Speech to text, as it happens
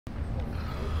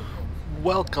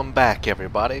Welcome back,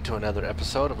 everybody, to another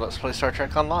episode of Let's Play Star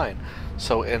Trek Online.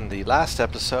 So in the last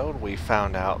episode, we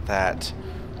found out that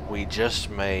we just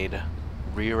made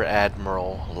Rear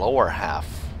Admiral lower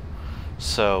half.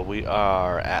 So we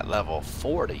are at level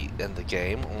 40 in the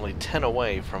game, only 10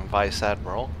 away from Vice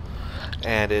Admiral.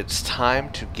 And it's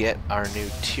time to get our new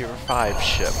Tier 5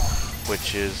 ship,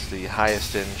 which is the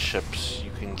highest end ships you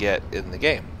can get in the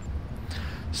game.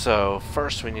 So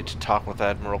first we need to talk with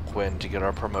Admiral Quinn to get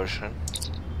our promotion,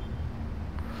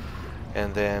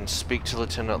 and then speak to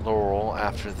Lieutenant Laurel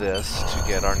after this to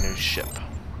get our new ship.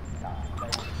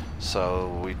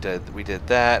 So we did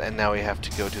that, and now we have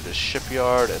to go to the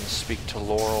shipyard and speak to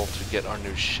Laurel to get our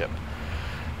new ship.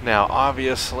 Now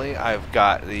obviously I've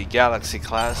got the Galaxy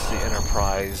class, the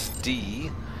Enterprise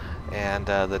D, and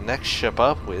the next ship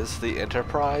up is the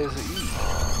Enterprise E.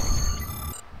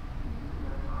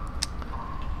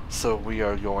 So we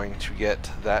are going to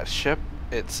get that ship.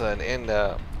 It's an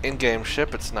in-game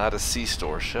ship. It's not a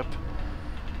C-store ship,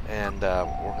 and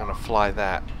we're gonna fly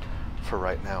that for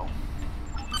right now.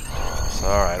 So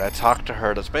alright, I talked to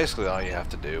her. That's basically all you have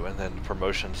to do, and then the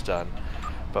promotion's done.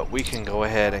 But we can go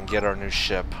ahead and get our new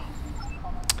ship,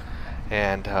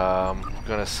 and we're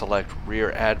gonna select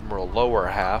Rear Admiral lower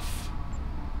half,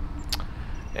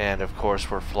 and of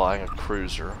course we're flying a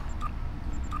cruiser.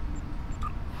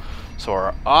 So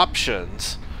our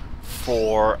options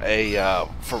for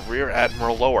Rear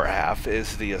Admiral lower half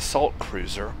is the assault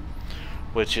cruiser,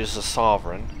 which is a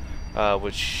Sovereign,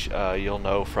 which you'll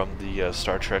know from the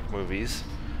Star Trek movies,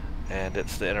 and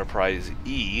it's the Enterprise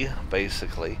E.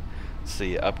 Basically, it's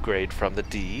the upgrade from the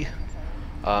D.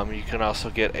 You can also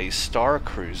get a Star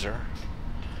Cruiser,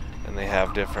 and they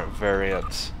have different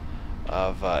variants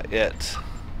of it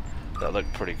that look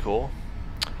pretty cool.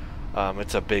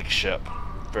 It's a big ship.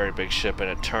 Very big ship, and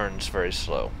it turns very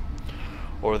slow.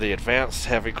 Or the Advanced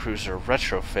Heavy Cruiser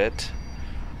Retrofit,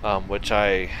 which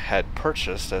I had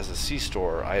purchased as a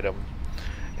C-store item,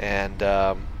 and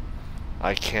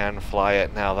I can fly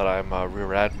it now that I'm a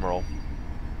Rear Admiral.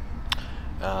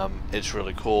 It's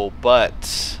really cool,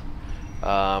 but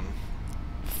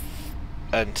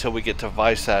until we get to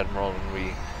Vice Admiral and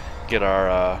we get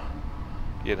our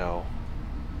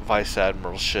Vice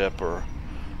Admiral ship, or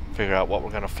figure out what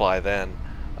we're going to fly then,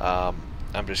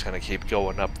 I'm just going to keep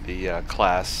going up the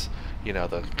class,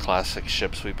 the classic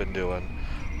ships we've been doing,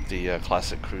 the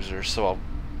classic cruisers. So I'll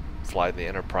fly the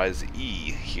Enterprise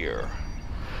E here.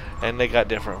 And they got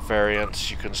different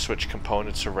variants. You can switch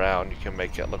components around. You can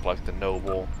make it look like the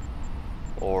Noble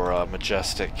or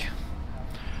Majestic.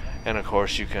 And of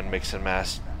course you can mix and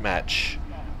match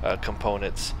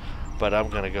components. But I'm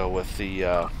going to go with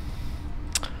the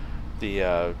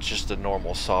just the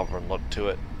normal Sovereign look to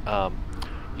it.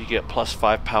 You get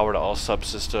 +5 power to all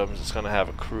subsystems. It's going to have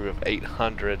a crew of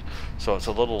 800, so it's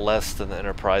a little less than the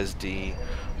Enterprise D,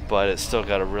 but it's still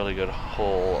got a really good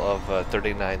hull of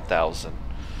 39,000.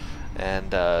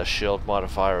 And shield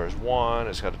modifier is 1.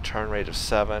 It's got a turn rate of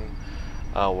 7.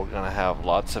 We're going to have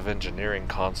lots of engineering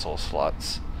console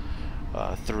slots.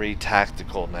 3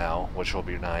 tactical now, which will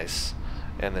be nice,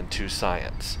 and then 2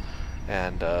 science.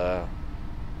 And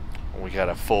we got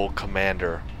a full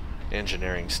commander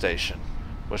engineering station,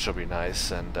 which will be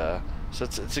nice. And so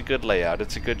it's a good layout.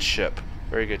 It's a good ship,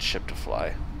 very good ship to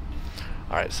fly.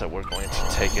 Alright, so we're going to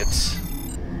take it,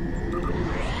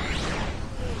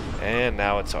 and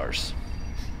now it's ours.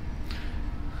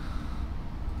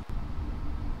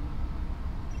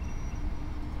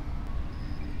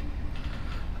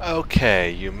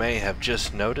 Okay, you may have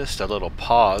just noticed a little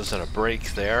pause and a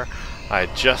break there. I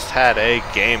just had a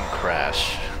game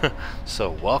crash.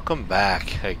 So welcome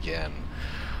back again.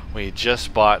 We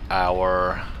just bought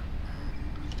our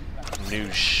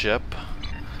new ship,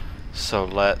 so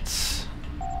let's...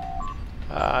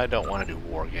 I don't want to do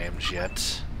war games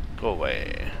yet. Go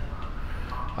away.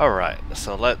 Alright,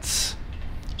 so let's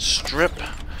strip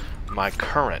my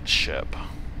current ship,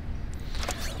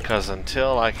 because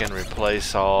until I can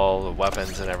replace all the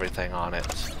weapons and everything on it,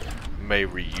 I may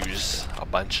reuse a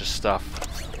bunch of stuff.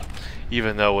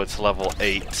 Even though it's level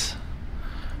 8,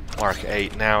 Mark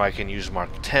 8, now I can use Mark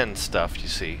 10 stuff, you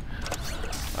see.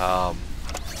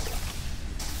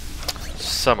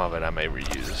 Some of it I may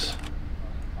reuse.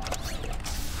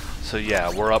 So yeah,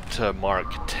 we're up to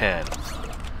Mark 10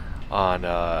 on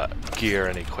gear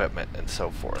and equipment and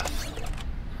so forth.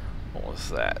 What was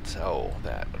that? Oh,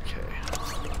 that, okay.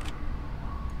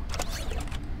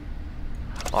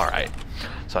 Alright,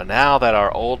 so now that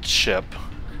our old ship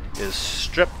is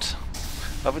stripped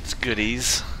of its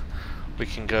goodies, we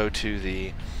can go to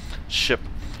the ship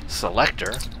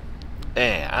selector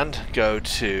and go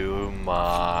to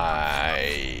my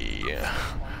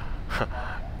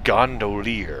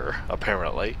gondolier,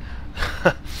 apparently.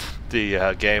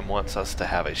 The game wants us to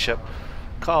have a ship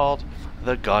called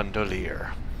the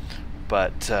Gondolier.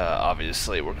 But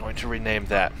obviously we're going to rename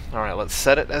that. Alright, let's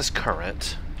set it as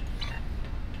current.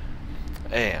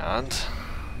 And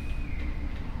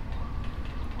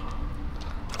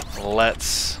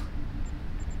let's...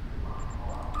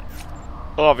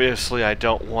 Obviously I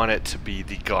don't want it to be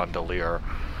the Gondolier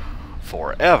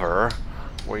forever.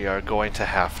 We are going to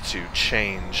have to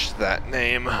change that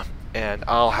name, and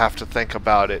I'll have to think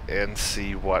about it and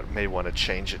see what may want to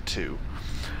change it to.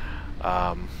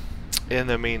 In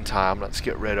the meantime, let's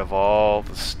get rid of all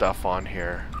the stuff on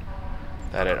here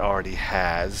that it already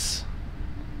has,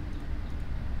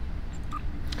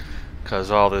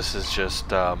 because all this is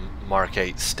just Mark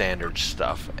 8 standard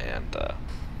stuff, and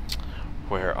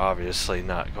we're obviously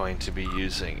not going to be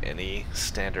using any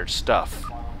standard stuff.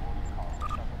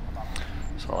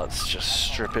 So let's just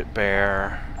strip it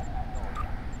bare.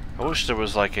 I wish there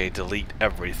was like a delete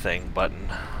everything button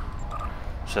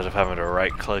instead of having to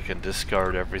right click and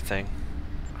discard everything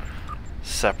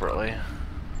separately.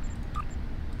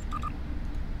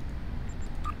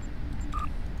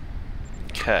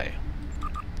 Okay.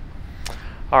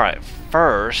 Alright,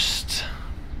 first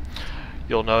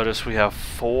you'll notice we have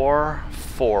four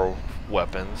fore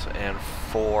weapons and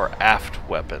 4 aft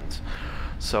weapons.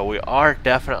 So we are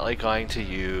definitely going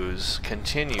to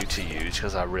continue to use,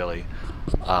 because I really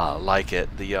like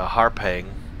it, the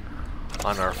harping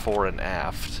on our fore and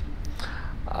aft.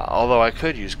 Although I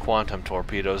could use quantum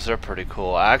torpedoes, they're pretty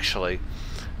cool. Actually,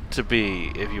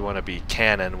 if you want to be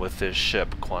canon with this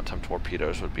ship, quantum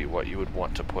torpedoes would be what you would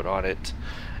want to put on it.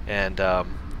 And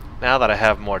now that I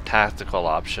have more tactical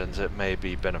options, it may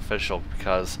be beneficial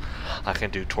because I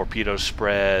can do torpedo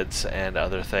spreads and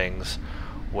other things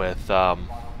with that.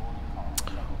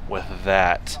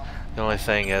 The only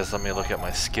thing is, let me look at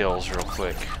my skills real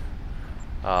quick.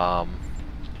 Yeah,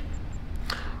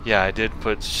 I did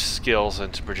put skills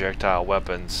into projectile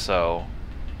weapons, so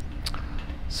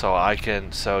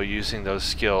using those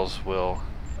skills will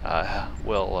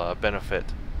benefit.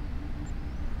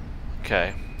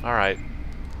 Okay, all right.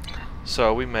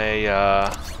 So we may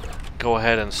go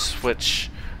ahead and switch,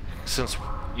 since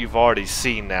you've already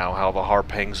seen now how the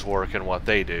harpings work and what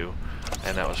they do,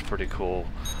 and that was pretty cool.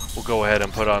 We'll go ahead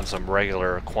and put on some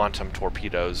regular quantum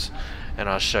torpedoes, and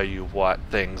I'll show you what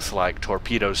things like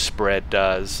torpedo spread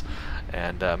does,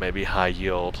 and maybe high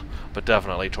yield, but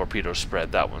definitely torpedo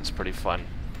spread. That one's pretty fun.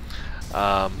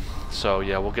 So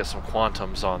yeah, we'll get some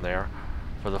quantums on there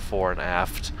for the fore and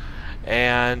aft.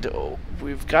 And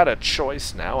we've got a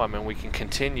choice now. I mean, we can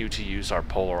continue to use our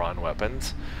Polaron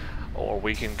weapons, or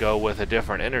we can go with a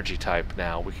different energy type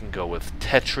now. We can go with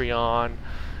Tetrion,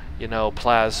 you know,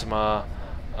 plasma,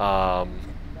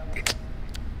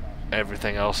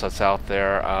 everything else that's out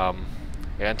there,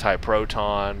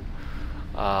 anti-proton,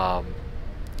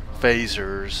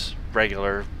 phasers,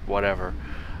 regular, whatever.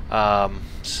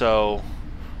 So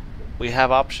we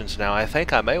have options now. I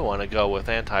think I may want to go with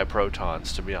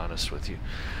anti-protons, to be honest with you,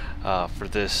 for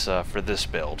this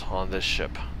build on this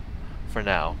ship. For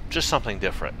now, just something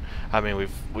different. I mean,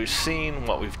 we've seen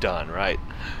what we've done, right?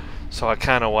 So I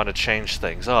kind of want to change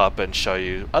things up and show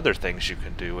you other things you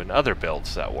can do in other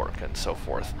builds that work and so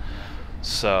forth.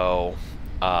 So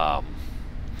the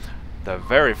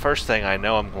very first thing I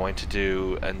know I'm going to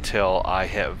do until I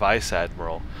hit Vice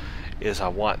Admiral is I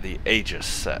want the Aegis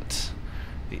set.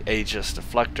 The Aegis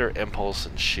deflector, impulse,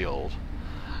 and shield.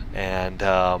 And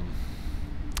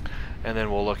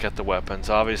then we'll look at the weapons.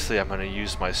 Obviously I'm going to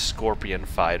use my Scorpion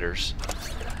fighters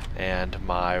and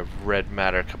my red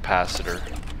matter capacitor.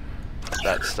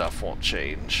 That stuff won't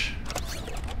change.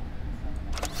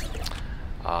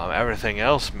 Everything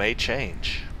else may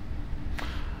change.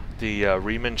 The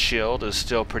Riemann shield is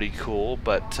still pretty cool,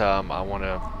 but I want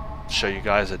to show you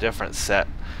guys a different set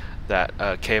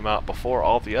that came out before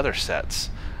all the other sets,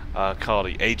 called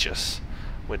the Aegis,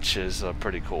 which is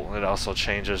pretty cool. It also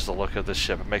changes the look of the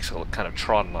ship. It makes it look kind of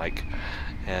Tron-like,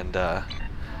 and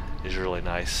is really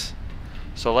nice.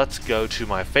 So let's go to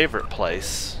my favorite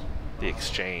place, the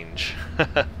exchange.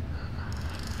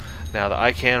 Now that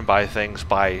I can buy things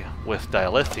with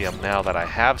dilithium now that I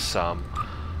have some,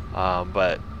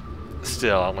 but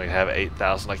still I only have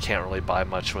 8,000. I can't really buy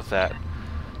much with that.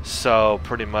 So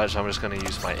pretty much I'm just going to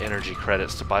use my energy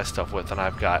credits to buy stuff with, and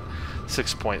I've got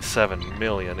 6.7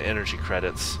 million energy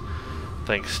credits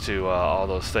thanks to all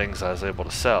those things I was able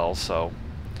to sell. So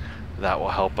that will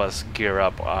help us gear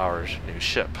up our new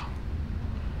ship.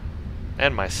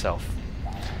 And myself,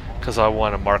 because I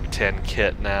want a Mark 10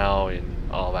 kit now and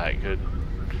all that good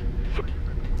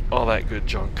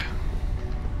junk.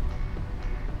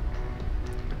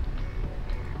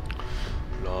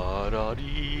 da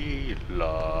dee,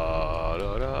 la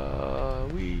da da,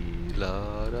 wee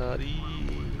la da dee.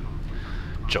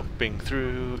 Jumping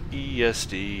through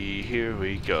ESD, here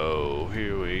we go,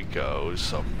 here we go.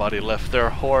 Somebody left their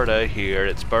Horta here,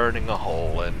 it's burning a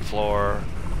hole in floor.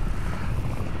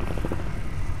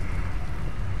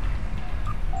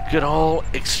 Good old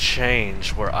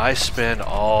exchange where I spend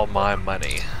all my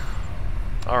money.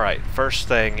 Alright, first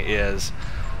thing is,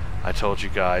 I told you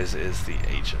guys, is the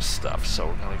Aegis stuff. So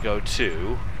we're going to go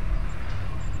to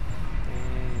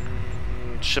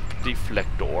ship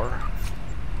deflector.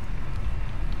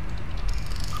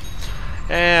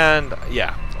 And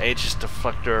yeah, Aegis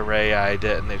deflector array, I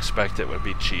didn't expect it would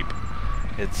be cheap.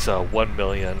 It's 1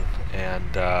 million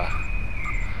and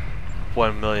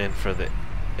 1 million for the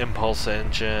impulse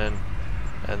engine,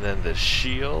 and then the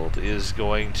shield is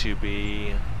going to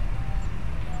be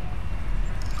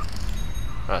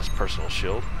that's personal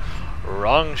shield.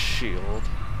 Wrong shield.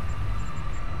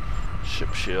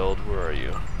 Ship shield, where are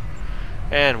you?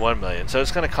 And 1 million. So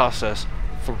it's going to cost us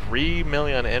 3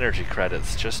 million energy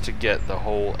credits just to get the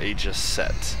whole Aegis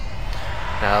set.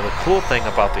 Now the cool thing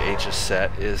about the Aegis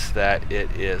set is that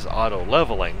it is auto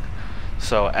leveling,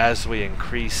 so as we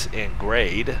increase in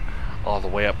grade all the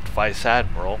way up to Vice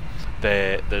Admiral,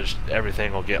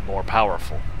 everything will get more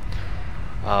powerful.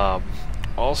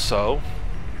 Also,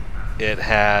 it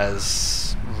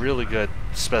has really good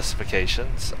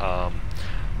specifications,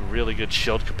 really good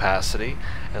shield capacity,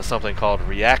 and something called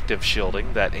reactive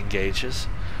shielding that engages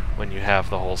when you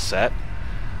have the whole set.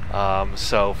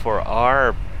 So for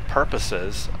our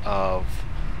purposes of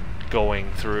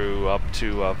going through up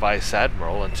to Vice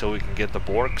Admiral until we can get the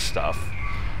Borg stuff,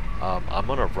 I'm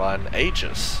going to run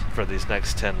Aegis for these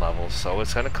next 10 levels. So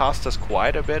it's going to cost us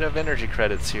quite a bit of energy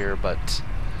credits here, but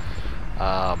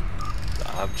I'm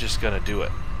just going to do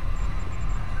it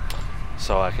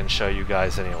so I can show you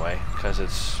guys anyway, because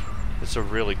it's a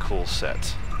really cool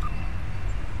set.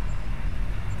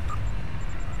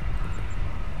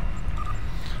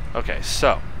 Okay,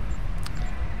 so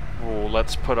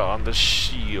let's put on the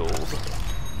shield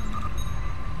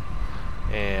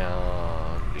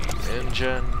and the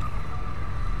engine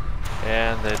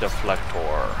and the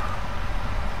deflector.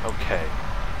 Okay.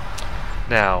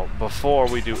 Now, before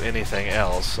we do anything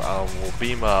else, I will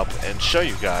beam up and show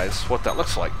you guys what that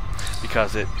looks like,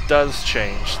 because it does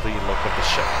change the look of the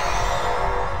ship.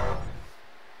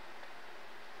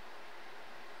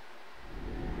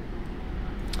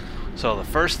 So the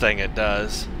first thing it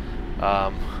does,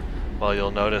 well,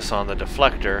 you'll notice on the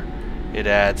deflector, it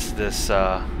adds this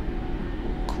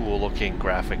cool looking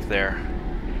graphic there.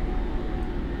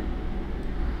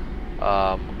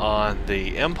 On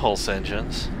the impulse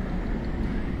engines,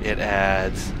 it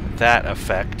adds that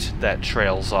effect that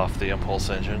trails off the impulse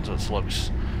engines, which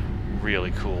looks really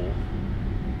cool.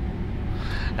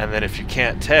 And then if you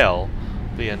can't tell,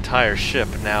 the entire ship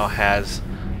now has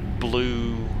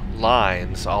blue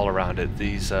lines all around it.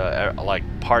 These like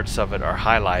parts of it are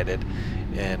highlighted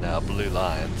in blue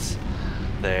lines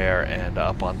there and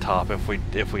up on top. If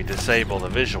we disable the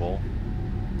visual,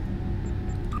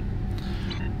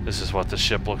 this is what the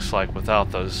ship looks like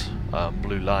without those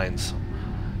blue lines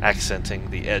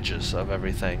accenting the edges of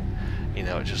everything. You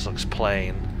know, it just looks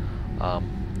plain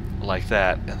like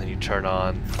that. And then you turn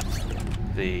on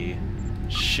the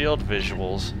shield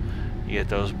visuals, you get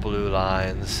those blue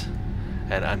lines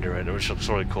and under it, which looks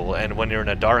really cool. And when you're in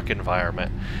a dark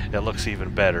environment, it looks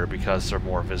even better because they're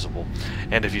more visible.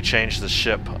 And if you change the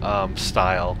ship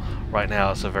style, right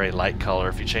now it's a very light color.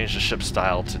 If you change the ship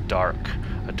style to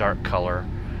a dark color,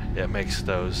 it makes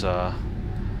those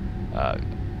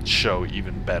show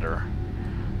even better.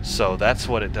 So that's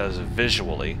what it does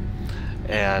visually.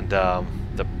 And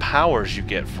the powers you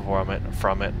get from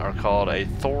it are called a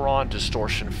Thoron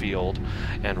distortion field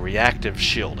and reactive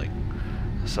shielding.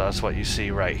 So that's what you see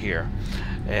right here.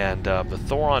 And the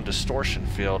Thoron distortion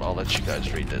field, I'll let you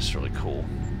guys read this, really cool.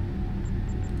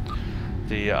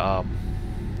 The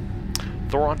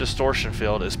Thoron distortion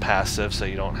field is passive, so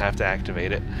you don't have to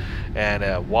activate it.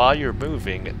 And while you're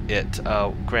moving, it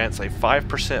grants a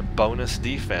 5% bonus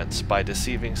defense by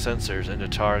deceiving sensors into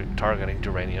targeting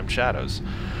Duranium shadows.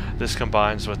 This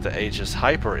combines with the Aegis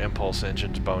Hyper Impulse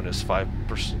Engine's bonus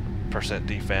 5%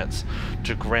 defense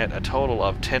to grant a total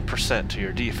of 10% to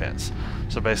your defense.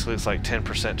 So basically it's like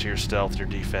 10% to your stealth, your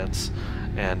defense,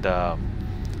 and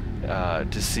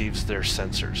deceives their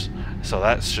sensors. So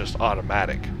that's just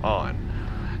automatic on.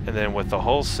 And then with the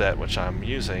whole set, which I'm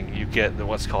using, you get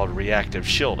what's called reactive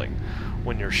shielding.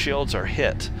 When your shields are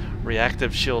hit,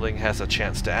 reactive shielding has a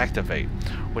chance to activate,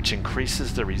 which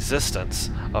increases the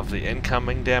resistance of the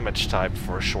incoming damage type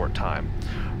for a short time.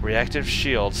 reactive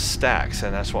shield stacks,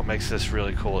 and that's what makes this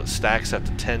really cool. It stacks up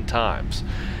to 10 times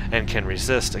and can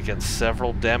resist against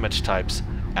several damage types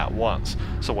at once.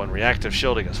 So when reactive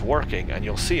shielding is working, and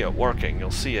you'll see it working,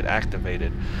 you'll see it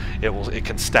activated, it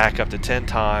can stack up to 10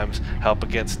 times, help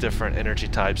against different energy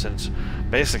types, and it's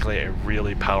basically a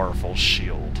really powerful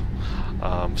shield.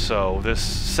 So this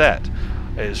set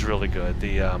is really good.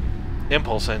 The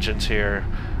impulse engines here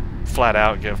flat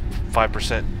out give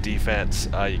 5% defense.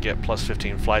 You get plus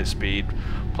 15 flight speed,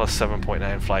 plus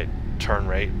 7.9 flight turn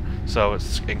rate. So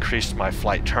it's increased my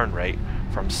flight turn rate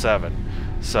from 7.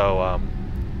 So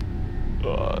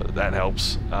that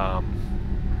helps.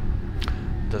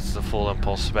 That's the full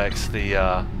impulse specs.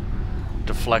 The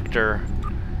deflector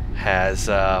has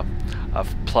a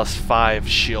plus 5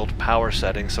 shield power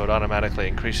setting, so it automatically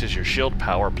increases your shield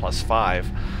power plus 5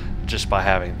 just by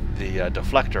having the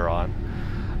deflector on.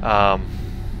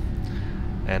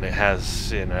 And it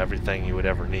has, you know, everything you would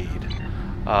ever need.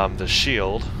 The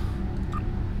shield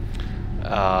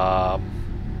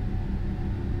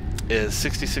is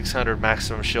 6,600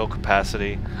 maximum shield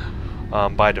capacity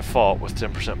by default with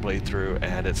 10% bleed through,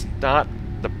 and it's not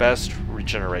the best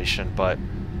regeneration, but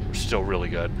still really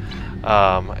good.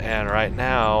 And right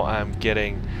now I'm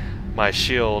getting my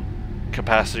shield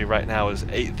capacity right now is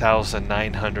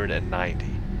 8,990.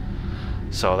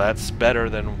 So that's better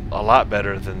than, a lot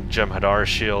better than Jem'Hadar's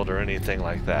shield or anything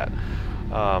like that.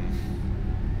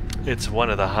 It's one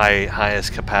of the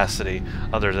highest capacity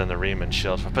other than the Riemann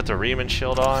shield. If I put the Riemann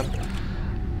shield on,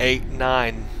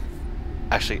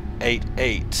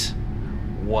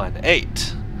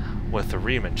 8818 with the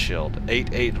Riemann shield,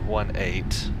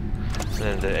 8818. And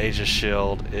then the Aegis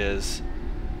shield is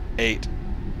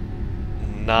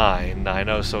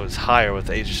 8990, so it's higher with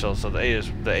the Aegis shield. So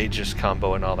the Aegis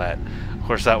combo and all that. Of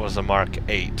course, that was the Mark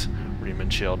 8 Riemann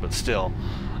shield, but still,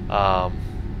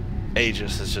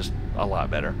 Aegis is just a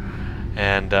lot better.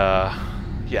 And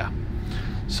yeah,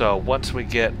 so once we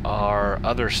get our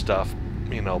other stuff,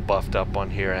 you know, buffed up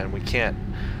on here, and we can't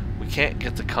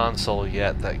get the console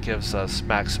yet that gives us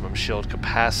maximum shield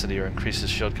capacity or increases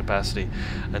shield capacity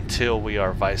until we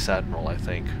are Vice Admiral, I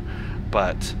think.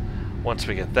 But once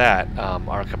we get that,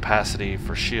 our capacity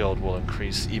for shield will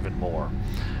increase even more.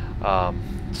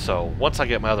 So once I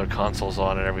get my other consoles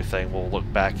on and everything, we'll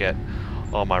look back at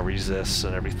all my resists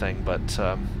and everything. But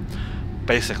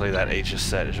basically, that Aegis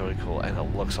set is really cool, and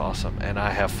it looks awesome. And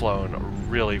I have flown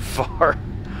really far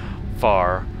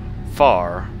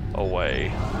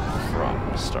away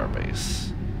from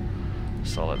Starbase.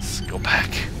 So let's go back.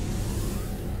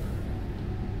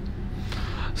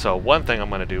 So one thing I'm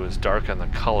going to do is darken the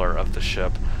color of the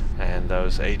ship, and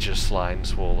those Aegis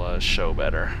lines will show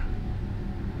better.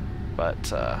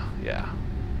 But yeah.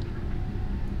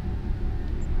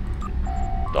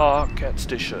 Dock at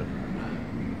station.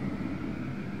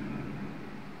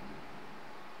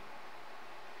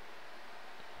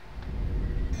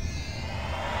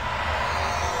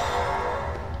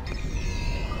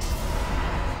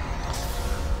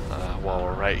 While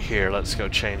we're right here, let's go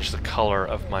change the color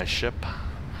of my ship.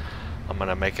 I'm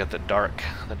gonna make it the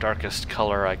darkest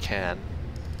color I can.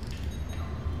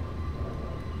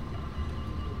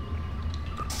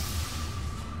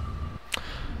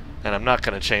 And I'm not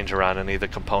gonna change around any of the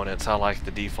components. I like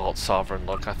the default Sovereign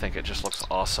look. I think it just looks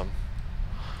awesome.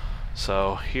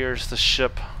 So here's the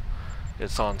ship.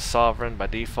 It's on Sovereign by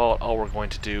default. All we're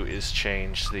going to do is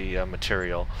change the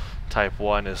material. Type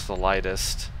 1 is the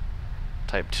lightest.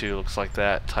 Type 2 looks like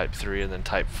that. Type 3, and then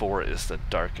Type 4 is the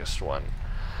darkest one.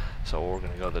 So we're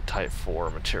going to go to the Type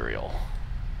 4 material.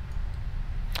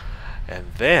 And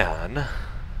then,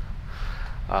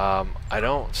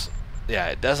 yeah,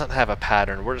 it doesn't have a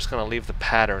pattern. We're just going to leave the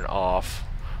pattern off,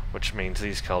 which means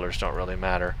these colors don't really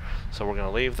matter. So we're going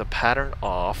to leave the pattern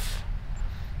off,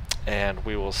 and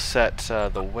we will set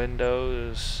the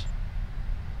windows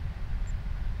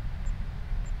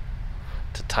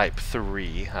to Type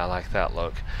 3. I like that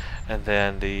look. And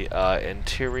then the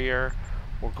interior,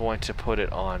 we're going to put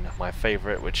it on my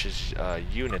favorite, which is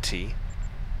Unity.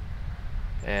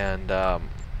 And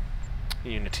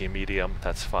Unity medium,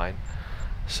 that's fine.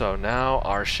 So now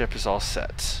our ship is all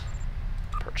set.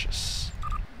 Purchase.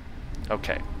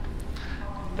 Okay.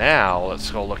 Now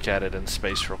let's go look at it in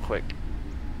space real quick.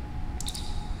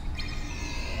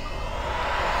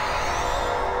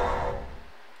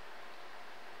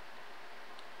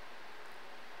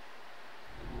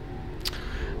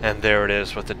 And there it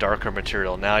is with the darker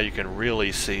material. Now you can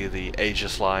really see the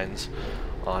Aegis lines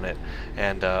on it.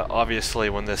 And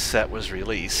obviously when this set was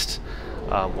released,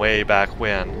 way back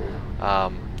when,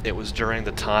 it was during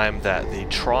the time that the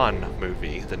Tron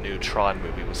movie, the new Tron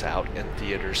movie, was out in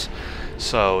theaters.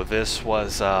 So this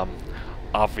was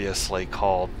obviously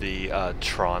called the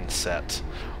Tron set,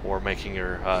 or making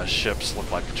your ships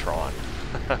look like a Tron.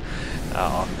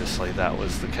 Obviously that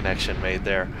was the connection made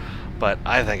there. But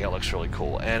I think it looks really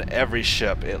cool, and every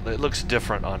ship, it looks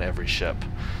different on every ship.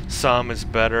 Some is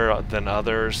better than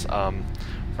others.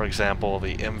 For example,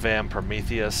 the MVAM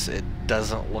Prometheus, it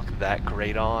doesn't look that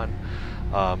great on.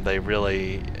 They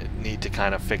really need to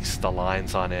kind of fix the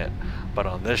lines on it, but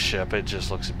on this ship it just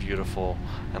looks beautiful,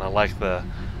 and I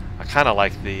kind of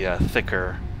like the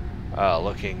thicker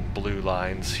looking blue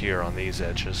lines here on these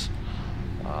edges.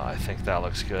 I think that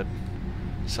looks good.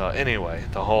 So anyway,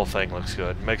 the whole thing looks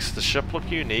good. Makes the ship look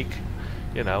unique.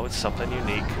 You know, it's something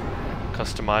unique.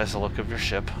 Customize the look of your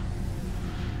ship.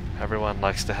 Everyone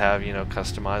likes to have, you know,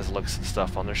 customized looks and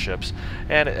stuff on their ships.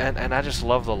 And I just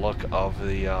love the look of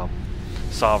the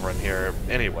Sovereign here.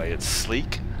 Anyway, it's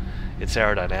sleek. It's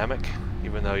aerodynamic.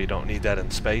 Even though you don't need that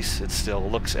in space, it still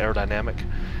looks aerodynamic.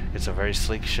 It's a very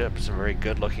sleek ship. It's a very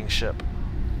good looking ship.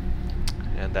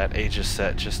 And that Aegis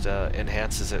set just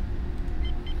enhances it.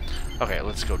 Okay,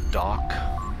 let's go dock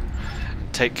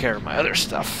and take care of my other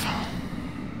stuff.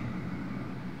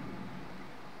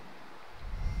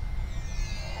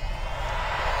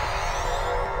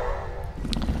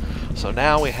 So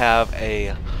now we have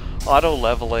a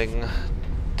auto-leveling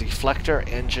deflector,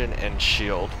 engine, and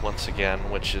shield once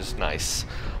again, which is nice.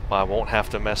 I won't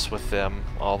have to mess with them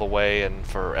all the way and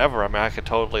forever. I mean, I could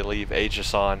totally leave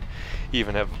Aegis on,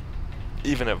 even at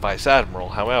Vice Admiral.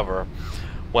 However,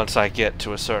 once I get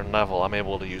to a certain level, I'm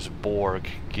able to use Borg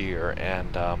gear,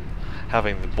 and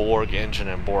having the Borg engine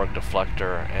and Borg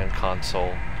deflector and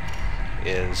console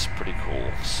is pretty cool.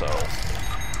 So,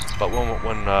 but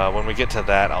when we get to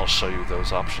that, I'll show you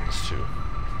those options too.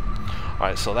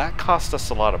 Alright, so that cost us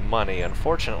a lot of money.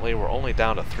 Unfortunately, we're only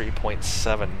down to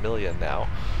 3.7 million now,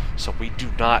 so we do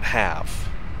not have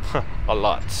a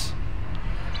lot.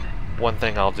 One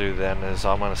thing I'll do then is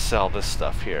I'm going to sell this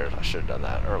stuff here. I should have done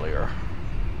that earlier.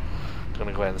 I'm going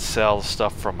to go ahead and sell the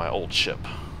stuff from my old ship.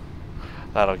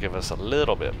 That'll give us a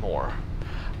little bit more.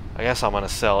 I guess I'm going to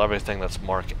sell everything that's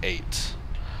Mark 8.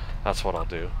 That's what I'll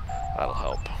do. That'll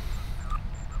help.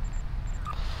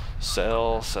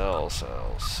 Sell, sell,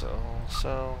 sell, sell,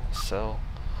 sell, sell,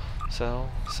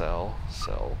 sell, sell,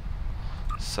 sell,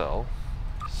 sell,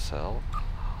 sell,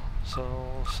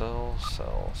 sell, sell,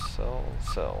 sell, sell,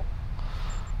 sell.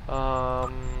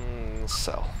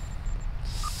 Sell,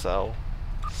 sell,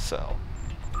 sell,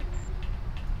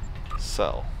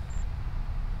 sell.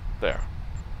 There.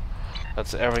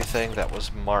 That's everything that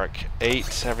was Mark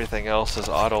 8. Everything else is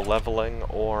auto leveling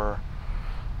or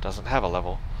doesn't have a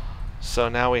level. So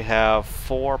now we have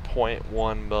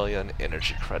 4.1 million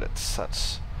energy credits.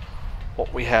 That's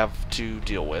what we have to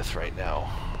deal with right now,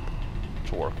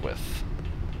 to work with.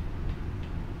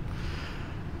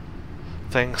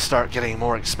 Things start getting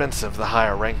more expensive the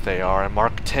higher rank they are, and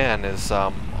Mark 10 is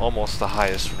almost the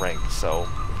highest rank. So,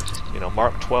 you know,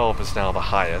 Mark 12 is now the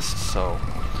highest, so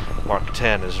Mark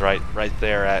 10 is right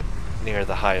there at near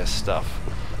the highest stuff.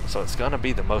 So it's going to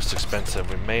be the most expensive.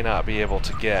 We may not be able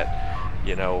to get,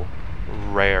 you know,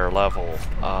 rare level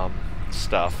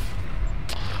stuff.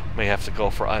 May have to go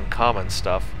for uncommon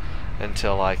stuff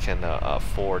until I can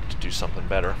afford to do something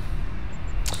better.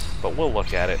 But we'll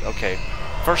look at it. Okay,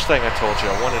 first thing I told you,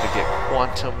 I wanted to get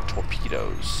quantum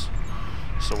torpedoes.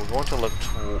 So we're going to look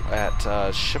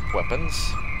at ship weapons.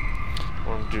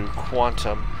 We're going to do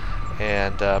quantum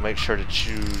and make sure to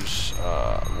choose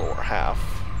lower half.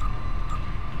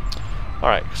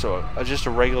 Alright, so just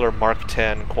a regular Mark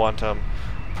 10 quantum,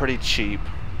 pretty cheap.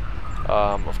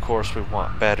 Of course we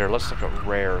want better. Let's look at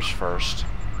rares first.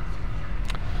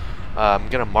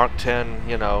 Get a Mark 10,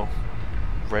 you know,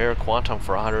 rare quantum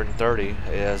for 130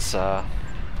 is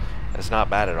not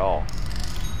bad at all.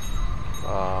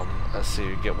 Let's see,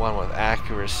 you get one with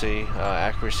accuracy,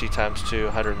 accuracy times 2,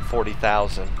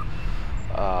 140,000.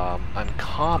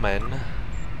 Uncommon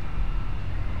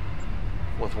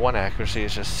with one accuracy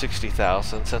is just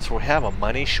 60,000. Since we have a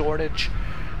money shortage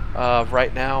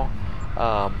right now,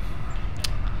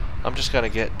 I'm just going to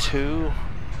get 2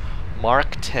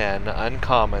 Mark 10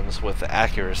 uncommons with the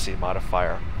accuracy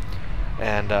modifier,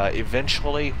 and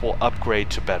eventually we'll upgrade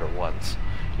to better ones.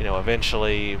 You know,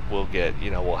 eventually we'll get, you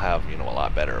know, we'll have, you know, a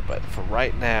lot better. But for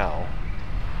right now,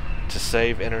 to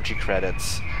save energy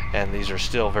credits, and these are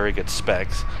still very good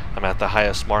specs, I'm at the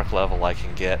highest mark level I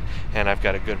can get, and I've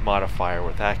got a good modifier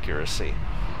with accuracy.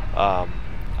 I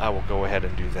will go ahead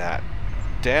and do that.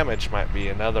 Damage might be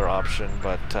another option,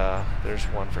 but there's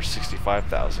one for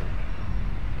 65,000.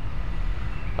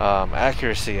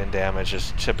 Accuracy and damage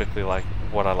is typically like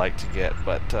what I like to get,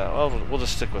 but we'll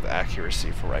just stick with accuracy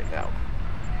for right now.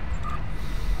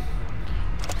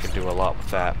 I can do a lot with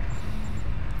that.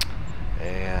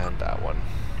 And that one.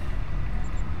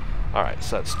 Alright,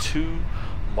 so that's 2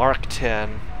 Mark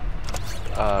 10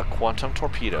 quantum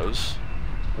torpedoes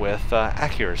with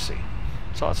accuracy.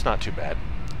 So it's not too bad.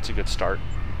 It's a good start.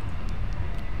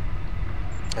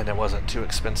 And it wasn't too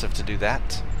expensive to do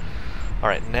that.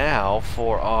 Alright, now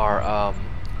for our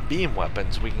beam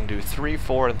weapons, we can do 3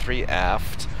 fore and 3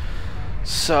 aft.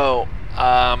 So,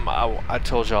 I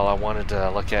told y'all I wanted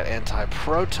to look at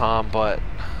anti-proton, but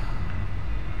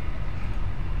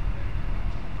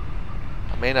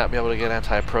I may not be able to get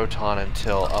anti-proton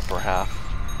until upper half.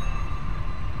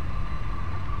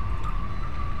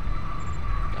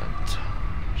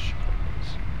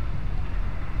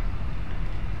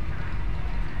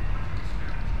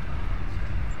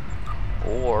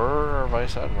 Or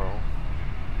Vice Admiral.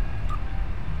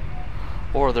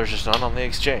 Or there's just none on the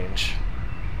exchange.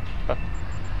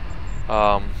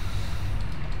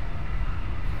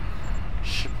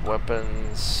 Ship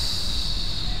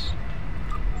weapons.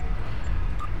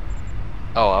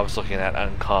 Oh, I was looking at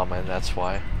uncommon, that's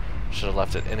why. Should have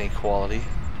left it inequality.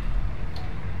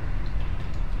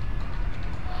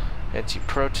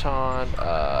 Anti-proton,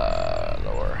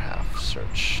 lower half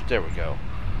search. There we go.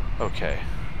 Okay.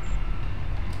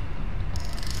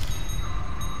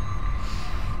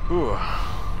 Ooh.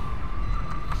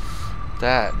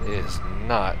 That is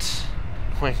not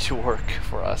going to work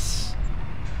for us.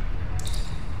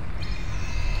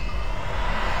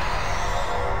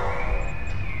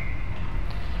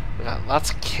 We got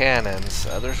lots of cannons.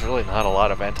 There's really not a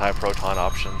lot of anti-proton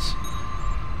options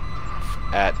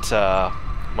at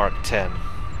Mark 10.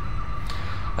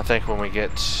 I think when we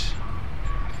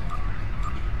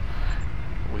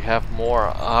have more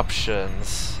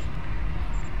options.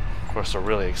 Of course, they're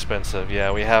really expensive.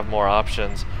 Yeah, we have more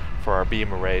options for our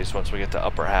beam arrays once we get to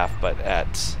upper half, but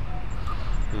at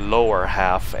lower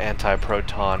half,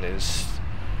 anti-proton is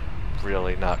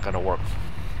really not going to work.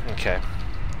 Okay.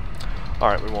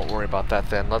 Alright, we won't worry about that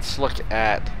then. Let's look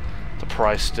at the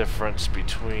price difference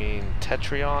between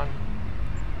Tetrion.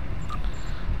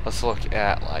 Let's look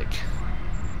at, like,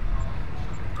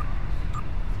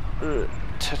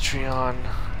 Tetrion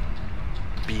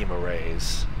beam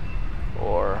arrays.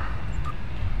 Or,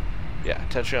 yeah,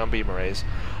 Tetrion beam arrays.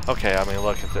 Okay, I mean,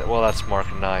 look at that. Well, that's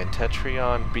Mark 9.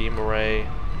 Tetrion beam array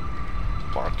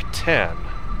Mark 10.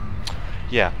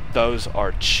 Yeah, those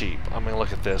are cheap. I mean,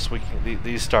 look at this. We can,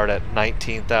 these start at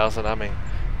 19,000. I mean,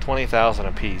 20,000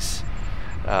 a piece,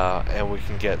 and we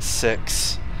can get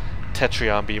 6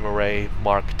 Tetrion beam array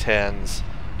Mark 10s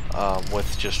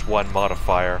with just 1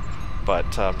 modifier,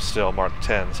 but still Mark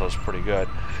 10, so it's pretty good.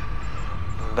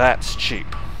 That's cheap.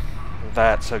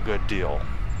 That's a good deal.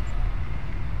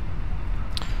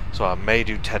 So I may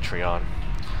do Tetrion.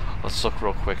 Let's look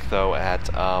real quick though at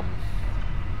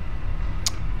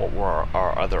what were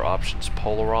our other options.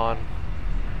 Polaron.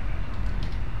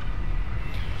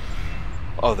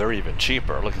 Oh, they're even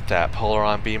cheaper. Look at that.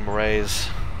 Polaron beam arrays.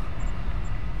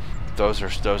 Those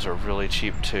are really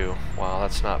cheap too. Wow,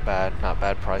 that's not bad. Not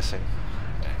bad pricing.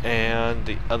 And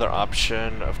the other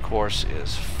option, of course, is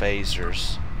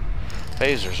phasers.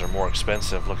 Phasers are more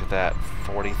expensive. Look at that,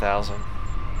 40,000.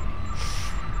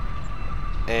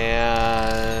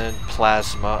 And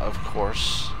plasma, of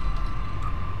course.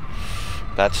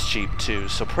 That's cheap too.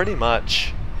 So pretty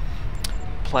much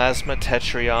plasma,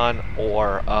 Tetrion,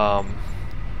 or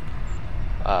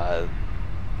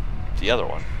the other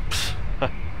one.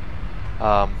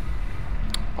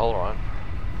 Polaron.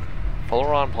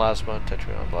 Polaron, plasma,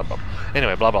 Tetrion, blah blah.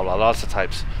 Anyway, blah blah blah. Lots of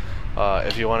types.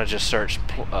 If you want to just search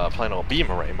plain old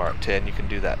beam array Mark 10, you can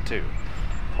do that too.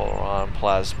 Polaron,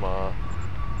 plasma,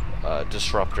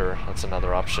 disruptor. That's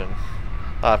another option.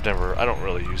 I don't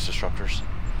really use disruptors,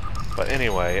 but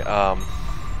anyway,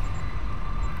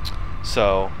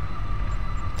 so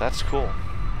that's cool.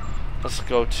 Let's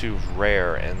go to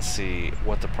rare and see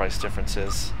what the price difference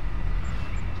is.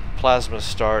 Plasmas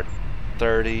start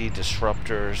 30,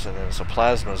 disruptors, and then so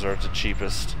plasmas are the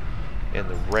cheapest in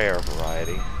the rare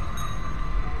variety.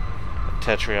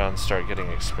 Tetrions start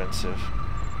getting expensive.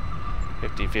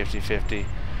 50, 50, 50.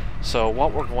 So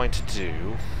what we're going to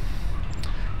do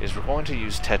is we're going to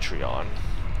use Tetrion.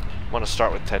 I'm going to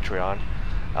start with Tetrion.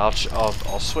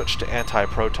 I'll switch to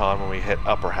anti-proton when we hit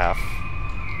upper half.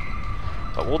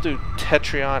 But we'll do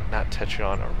Tetrion, not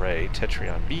Tetrion array,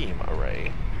 Tetrion beam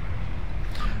array.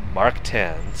 Mark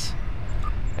 10s.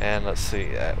 And let's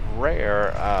see, at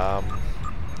rare,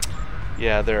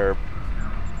 yeah, they're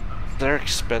they're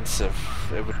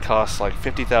expensive. It would cost like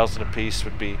 50,000 a piece.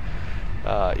 Would be,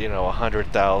 you know,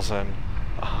 100,000.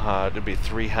 It'd be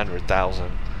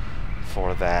 300,000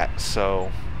 for that.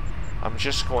 So I'm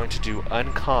just going to do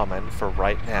uncommon for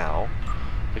right now.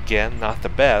 Again, not the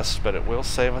best, but it will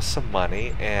save us some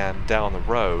money, and down the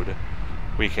road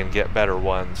we can get better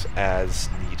ones as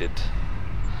needed.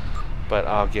 But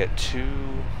I'll get 2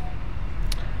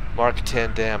 Mark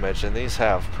 10 damage, and these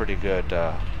have pretty good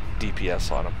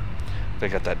DPS on them. They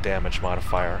got that damage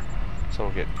modifier. So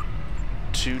we'll get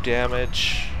 2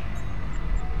 damage.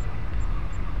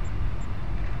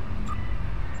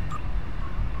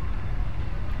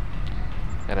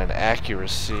 And an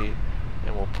accuracy.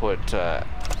 And we'll put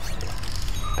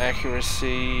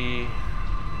accuracy,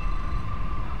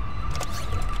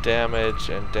 damage,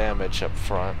 and damage up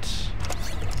front.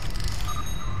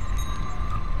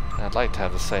 I'd like to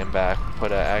have the same back.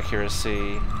 Put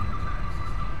accuracy,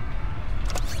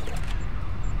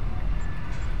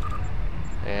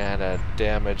 and a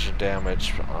damage and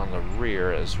damage on the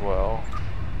rear as well.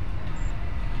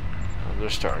 Oh,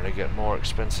 they're starting to get more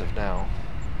expensive now.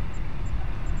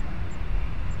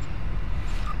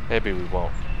 Maybe we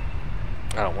won't.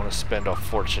 I don't want to spend a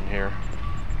fortune here.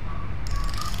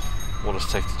 We'll just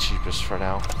take the cheapest for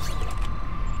now.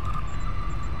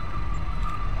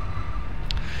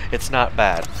 It's not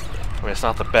bad. I mean, it's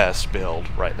not the best build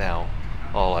right now,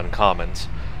 all uncommons,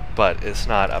 but it's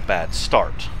not a bad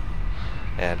start.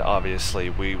 And obviously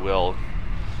we will,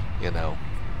 you know,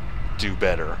 do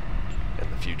better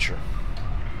in the future.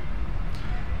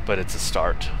 But it's a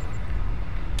start.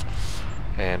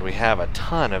 And we have a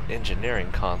ton of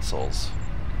engineering consoles.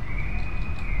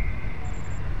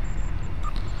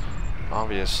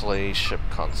 Obviously, ship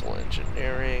console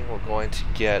engineering, we're going to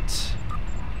get...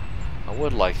 I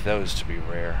would like those to be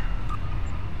rare.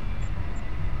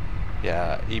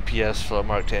 Yeah, EPS for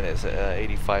Mark 10 is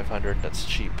 8,500, that's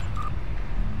cheap.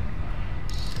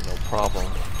 No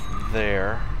problem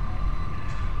there.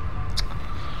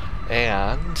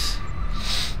 And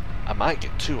I might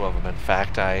get 2 of them, in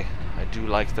fact. I do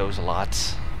like those a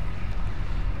lot.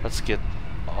 Let's get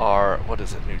our, what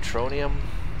is it, neutronium?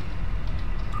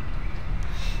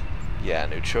 Yeah,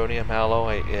 neutronium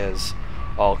alloy is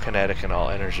all kinetic and all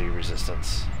energy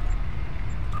resistance.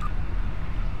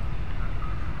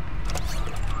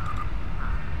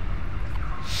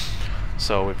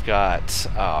 So we've got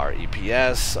our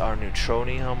EPS, our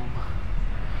neutronium.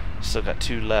 Still got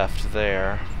 2 left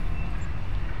there.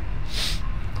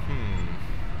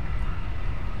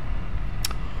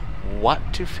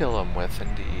 What to fill them with,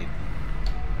 indeed.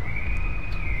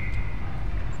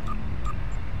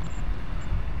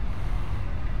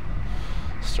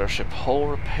 Starship hull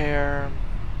repair.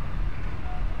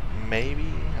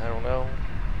 Maybe, I don't know.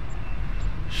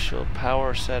 Shield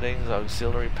power settings,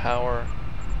 auxiliary power.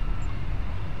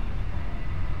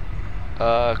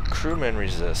 Crewman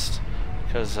resist.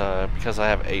 Because I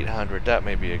have 800, that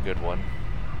may be a good one.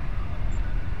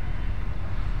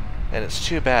 And it's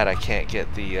too bad I can't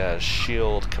get the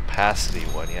shield capacity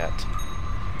one yet.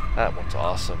 That one's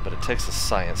awesome, but it takes a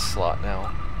science slot now.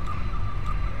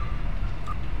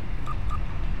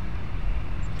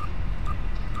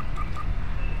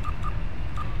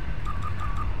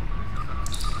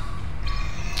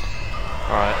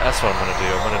 Alright, that's what I'm going to do.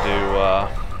 I'm going to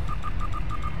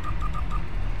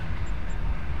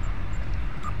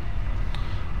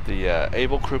do the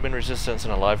able crewman resistance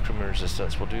and alive crewman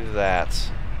resistance. We'll do that.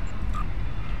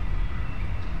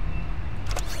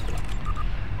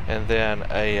 And then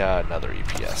another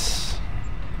EPS.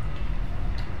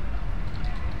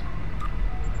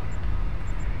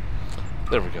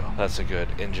 There we go. That's a good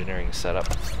engineering setup.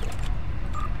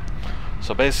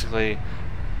 So basically,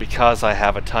 because I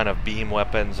have a ton of beam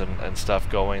weapons and stuff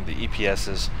going, the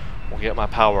EPSs will get my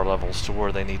power levels to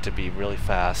where they need to be really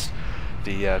fast.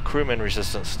 The crewman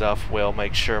resistance stuff will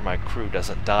make sure my crew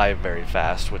doesn't die very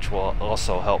fast, which will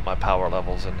also help my power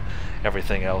levels and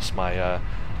everything else, my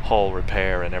hull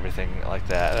repair and everything like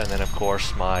that. And then of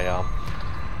course my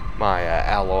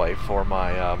alloy for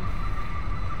my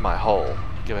my hull,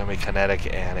 giving me kinetic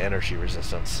and energy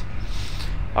resistance.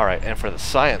 Alright, and for the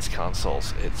science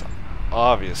consoles, it's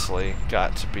obviously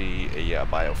got to be a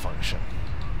biofunction.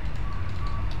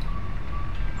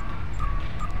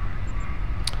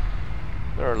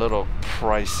 They're a little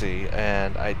pricey,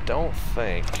 and I don't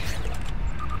think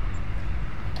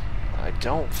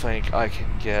I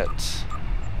can get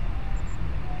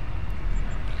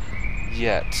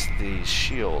yet the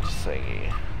shield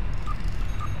thingy.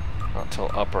 Not till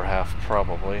upper half,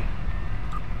 probably.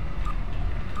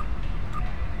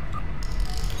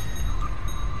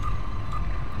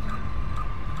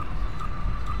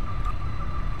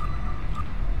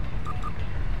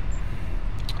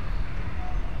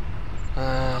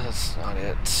 That's not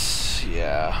it.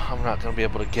 Yeah, I'm not going to be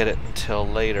able to get it until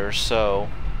later, so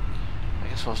I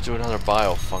guess let's do another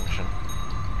bio function.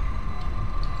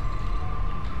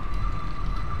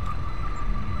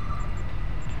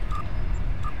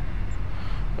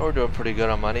 We're doing pretty good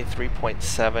on money,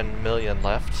 3.7 million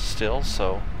left still,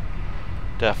 so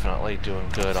definitely doing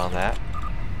good on that.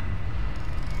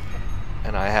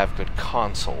 And I have good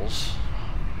consoles.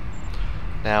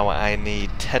 Now I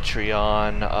need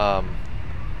Tetrion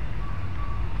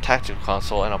tactical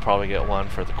console, and I'll probably get one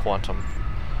for the Quantum.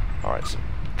 Alright, so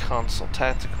console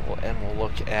tactical, and we'll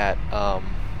look at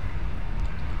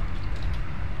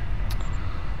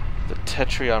the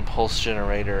Tetrion pulse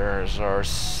generators are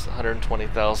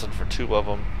 120,000 for 2 of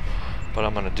them, but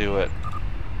I'm going to do it.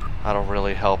 That'll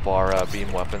really help our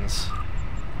beam weapons.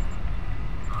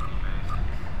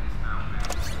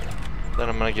 Then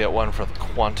I'm going to get one for the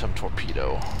Quantum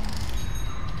torpedo.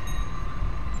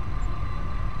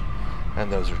 And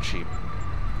those are cheap.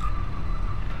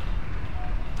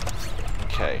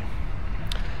 Okay.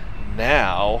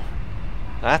 Now,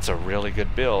 that's a really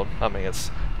good build. I mean,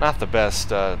 it's not the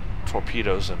best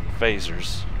torpedoes and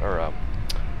phasers, or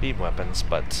beam weapons,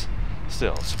 but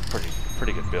still, it's a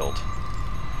pretty good build.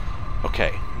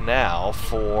 Okay, now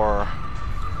for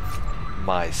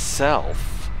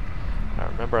myself. I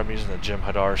remember I'm using the Jim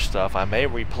Hadar stuff. I may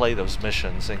replay those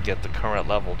missions and get the current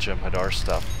level Jim Hadar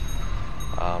stuff.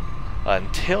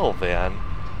 Until then,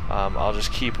 I'll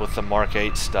just keep with the Mark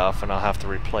 8 stuff, and I'll have to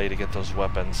replay to get those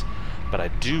weapons. But I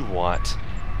do want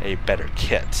a better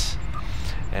kit.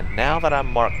 And now that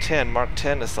I'm Mark 10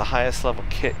 is the highest level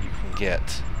kit you can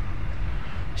get.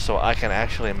 So I can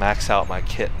actually max out my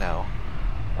kit now.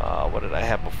 What did I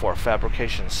have before?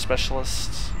 Fabrication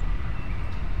Specialists.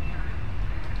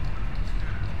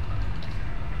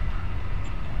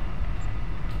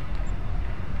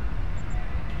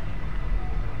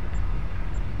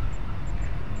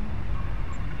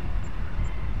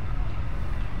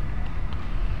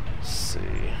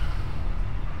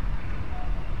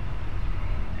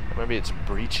 Maybe it's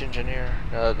breach engineer.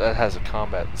 No, that has a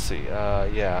combat. Let's see.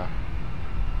 Yeah.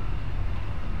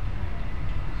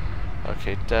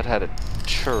 Okay, that had a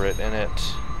turret in it,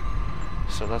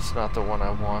 so that's not the one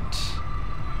I want.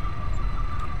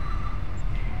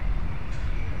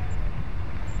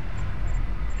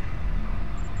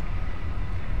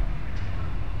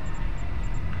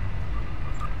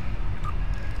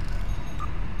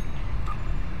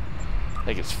 I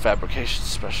think it's fabrication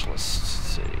specialist.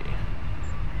 Let's see.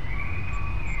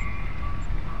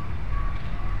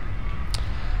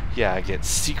 Yeah, I get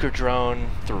Seeker Drone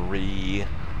 3,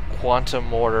 Quantum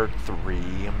Mortar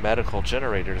 3, Medical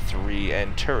Generator 3,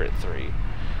 and Turret 3.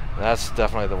 That's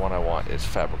definitely the one I want, is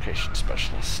Fabrication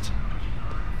Specialist.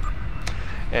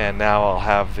 And now I'll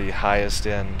have the highest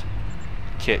end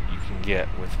kit you can get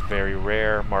with very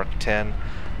rare Mark 10.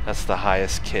 That's the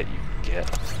highest kit you can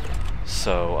get.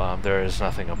 So there is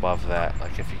nothing above that.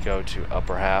 Like if you go to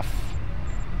upper half,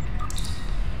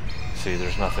 see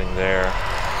there's nothing there.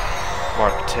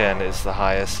 Mark 10 is the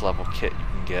highest level kit you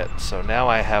can get. So now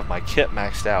I have my kit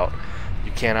maxed out.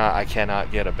 I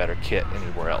cannot get a better kit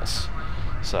anywhere else.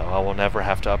 So I will never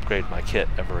have to upgrade my kit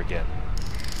ever again.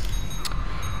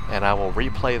 And I will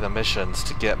replay the missions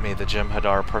to get me the Jim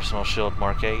Hadar Personal Shield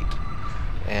Mark 8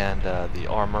 and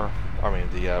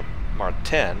the Mark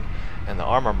 10 and the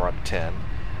Armor Mark 10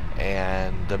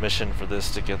 and the mission for this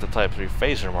to get the Type 3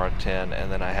 Phaser Mark 10,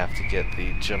 and then I have to get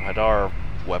the Jim Hadar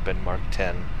weapon Mark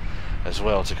 10 as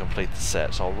well to complete the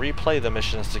set. So I'll replay the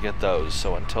missions to get those.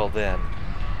 So until then,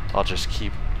 I'll just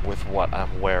keep with what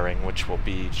I'm wearing, which will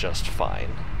be just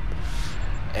fine.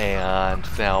 And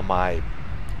now my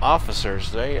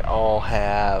officers, they all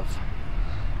have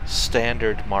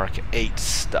standard Mark 8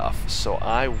 stuff. So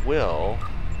I will,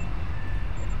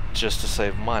 just to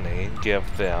save money,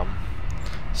 give them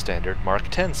standard Mark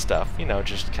 10 stuff. You know,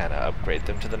 just kind of upgrade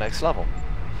them to the next level.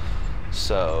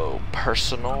 So,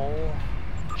 personal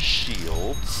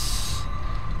shields.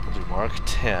 We'll do Mark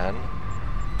 10.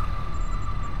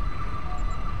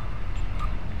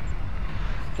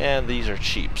 And these are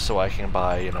cheap, so I can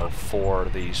buy, you know, 4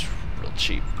 of these real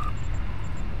cheap.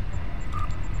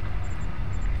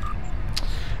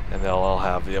 And they'll all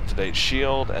have the up-to-date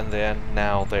shield, and then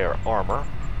now their armor.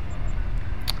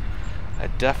 I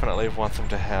definitely want them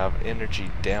to have energy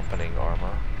dampening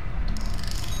armor.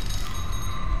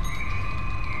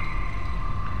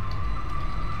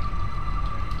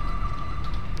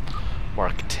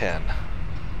 Mark 10.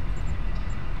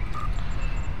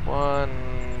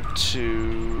 1,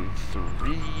 2,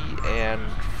 3, and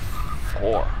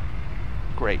 4.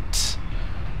 Great.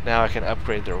 Now I can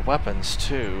upgrade their weapons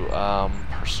too.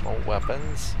 Personal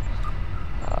weapons.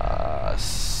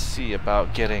 See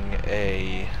about getting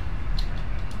a...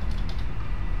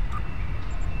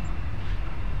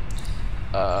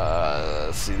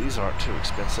 let's see, these aren't too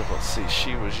expensive. Let's see,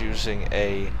 she was using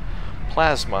a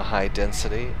plasma high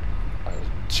density.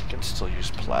 She can still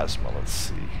use plasma, let's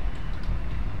see.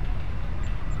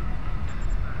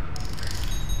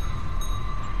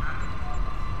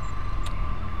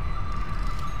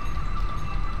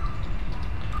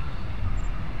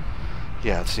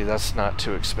 Yeah, see, that's not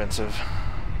too expensive,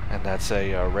 and that's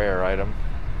a rare item.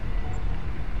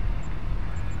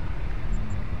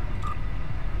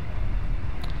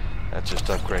 That just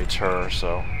upgrades her,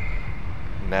 so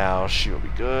now she will be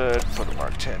good. Put a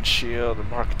Mark 10 shield, a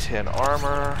Mark 10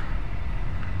 armor.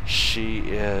 She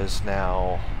is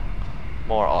now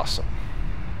more awesome.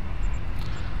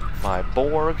 My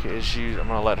Borg is I'm going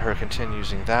to let her continue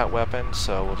using that weapon,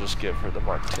 so we'll just give her the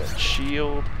Mark 10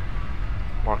 shield,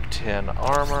 Mark 10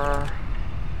 armor,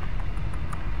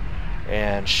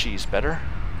 and she's better.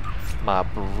 My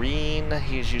Breen,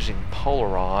 he's using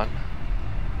Polaron.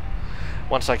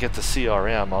 Once I get the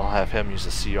CRM, I'll have him use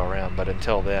the CRM, but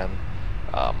until then,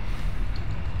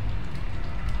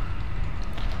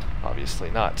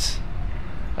 obviously not.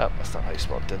 Oh, that's not how you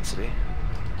spell density.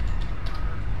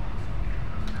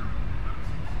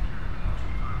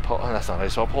 That's not how you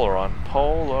spell Polaron.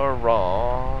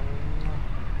 Polaron.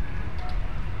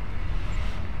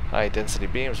 High density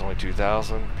beams, only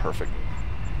 2,000. Perfect.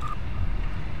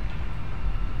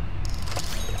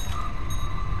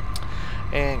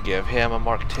 And give him a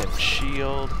Mark 10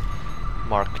 shield,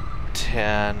 Mark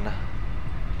 10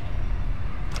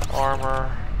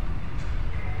 armor.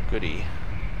 Goody.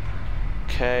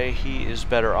 Okay, he is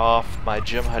better off. My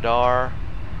Jem'Hadar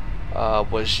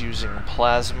was using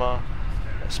plasma,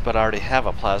 but I already have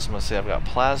a plasma. See, I've got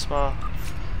plasma,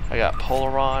 I got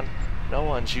Polaron. No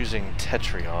one's using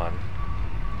Tetrion.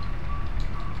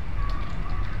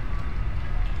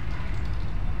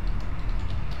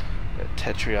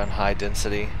 Tetrion high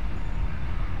density.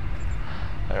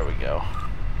 There we go.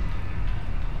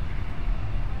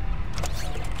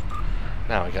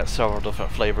 Now we got several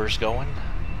different flavors going.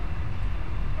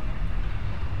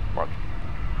 Mark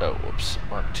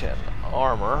 10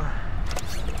 armor.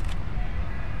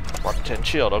 Mark 10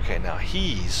 shield. Okay, now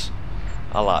he's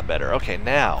a lot better. Okay,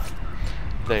 now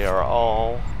they are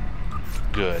all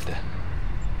good.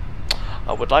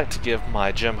 I would like to give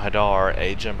my Jem'Hadar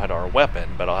a Jem'Hadar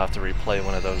weapon, but I'll have to replay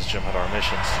one of those Jem'Hadar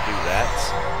missions to do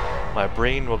that. My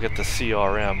Breen will get the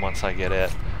CRM once I get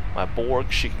it. My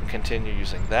Borg, she can continue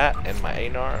using that, and my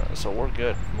Anar, so we're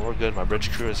good. We're good. My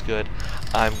bridge crew is good.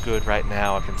 I'm good right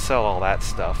now. I can sell all that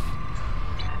stuff.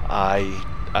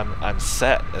 I'm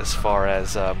set as far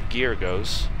as gear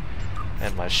goes,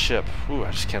 and my ship. Ooh, I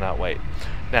just cannot wait.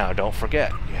 Now, don't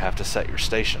forget, you have to set your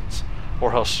stations,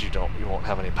 or else you won't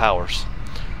have any powers.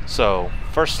 So,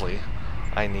 firstly,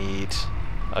 I need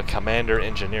a commander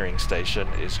engineering station.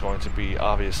 Is going to be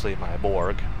obviously my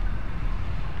Borg,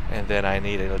 and then I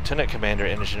need a lieutenant commander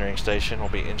engineering station. Will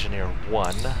be engineer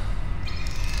 1.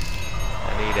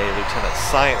 I need a lieutenant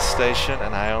science station,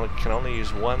 and I can only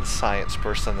use one science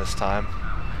person this time.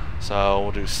 So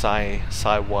we'll do Sci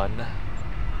 1.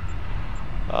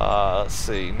 Let's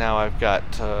see. Now I've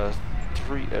got 2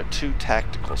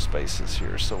 tactical spaces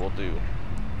here, so we'll do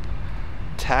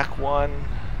TAC 1.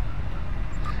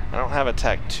 I don't have a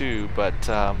TAC 2, but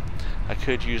I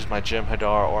could use my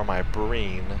Jem'Hadar or my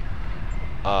Breen.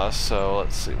 So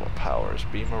let's see what powers.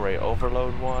 Beam Array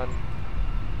Overload 1.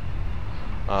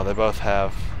 They both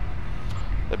have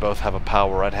a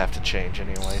power I'd have to change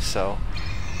anyway, so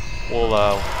we'll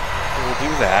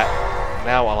do that.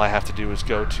 Now all I have to do is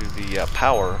go to the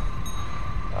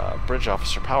bridge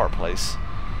officer power place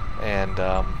and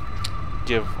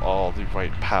give all the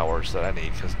right powers that I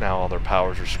need, because now all their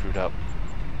powers are screwed up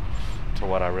to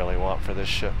what I really want for this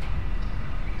ship.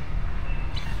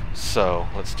 So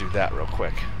let's do that real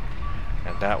quick,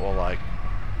 and that will like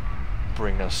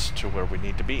bring us to where we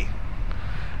need to be.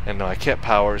 And my kit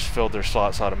powers filled their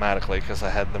slots automatically because I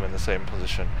had them in the same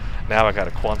position. Now I got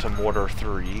a Quantum Mortar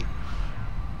 3.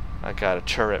 I got a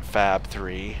Turret Fab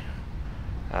 3.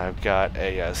 I've got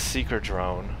a Seeker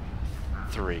Drone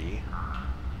 3.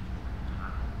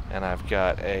 And I've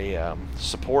got a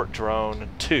Support Drone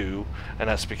 2. And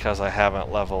that's because I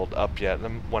haven't leveled up yet.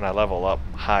 And when I level up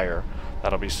higher,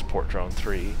 that'll be Support Drone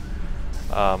 3.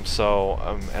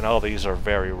 And all these are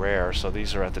very rare, so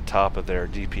these are at the top of their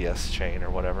DPS chain or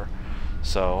whatever.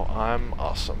 So I'm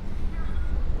awesome.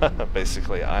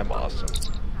 Basically, I'm awesome.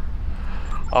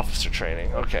 Officer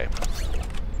training, okay.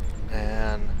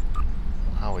 And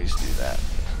I always do that.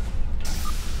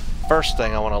 First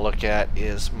thing I want to look at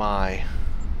is my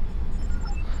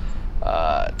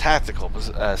tactical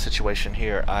situation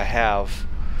here. I have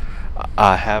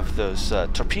those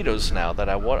torpedoes now that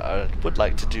I would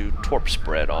like to do torp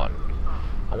spread on.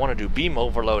 I want to do beam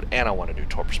overload and I want to do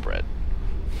torp spread.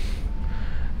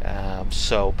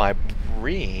 So my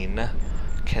Breen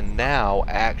can now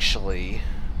actually,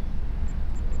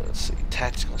 let's see,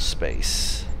 tactical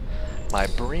space. My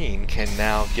Breen can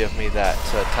now give me that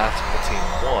tactical team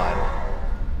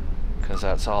 1, because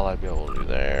that's all I'd be able to do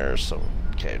there. So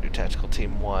okay, do tactical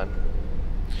team 1,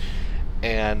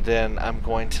 and then I'm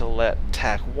going to let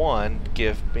tac 1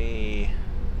 give me.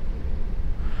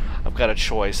 I've got a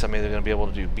choice. I'm either going to be able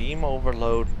to do beam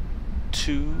overload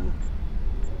 2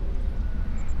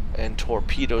 and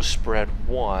torpedo spread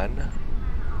 1,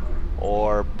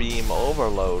 or beam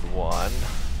overload 1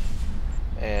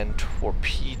 and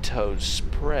torpedo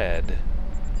spread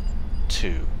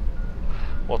 2.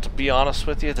 Well, to be honest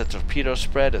with you, the torpedo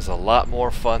spread is a lot more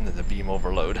fun than the beam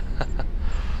overload.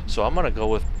 So I'm going to go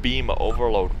with beam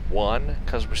overload 1,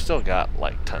 because we still got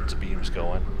like tons of beams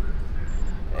going.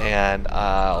 And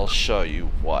I'll show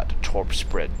you what torp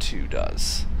spread 2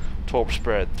 does. Torp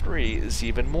spread 3 is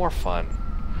even more fun,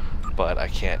 but I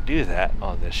can't do that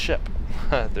on this ship.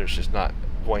 There's just not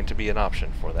going to be an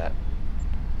option for that.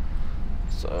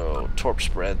 So torp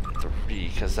spread 3,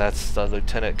 because that's the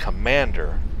lieutenant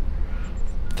commander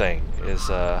thing, is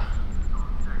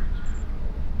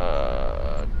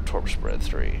torp spread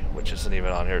 3, which isn't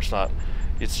even on here. It's not.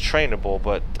 It's trainable,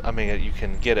 but I mean you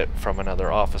can get it from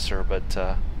another officer, but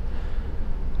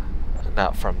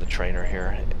not from the trainer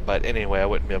here. But anyway, I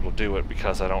wouldn't be able to do it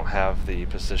because I don't have the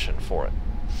position for it.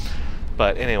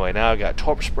 But anyway, now I got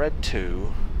torp spread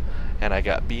 2, and I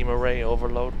got beam array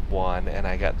overload 1, and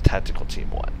I got tactical team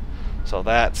 1. So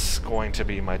that's going to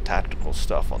be my tactical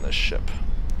stuff on this ship.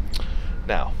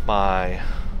 Now, my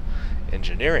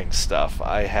engineering stuff,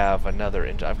 I have another.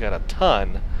 I've got a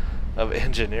ton of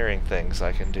engineering things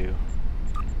I can do.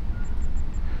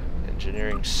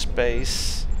 Engineering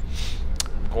space.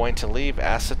 I'm going to leave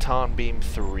aceton beam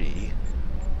 3.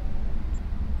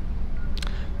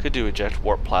 Could do eject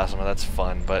warp plasma, that's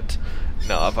fun, but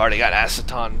no, I've already got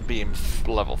aceton beam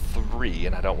level 3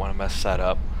 and I don't want to mess that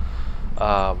up.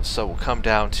 So we'll come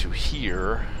down to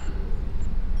here.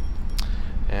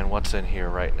 And what's in here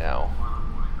right now?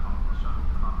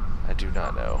 I do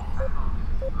not know.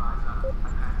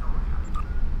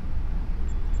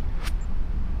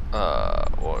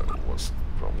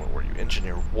 What were you?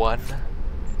 Engineer 1,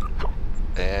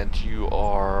 and you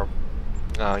are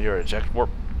you're eject warp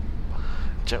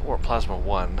plasma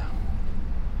 1.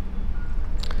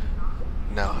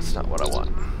 No, that's not what I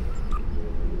want.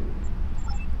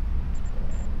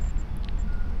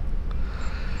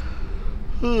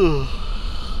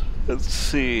 Let's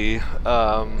see.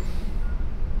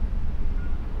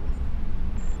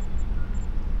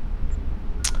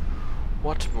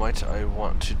 What might I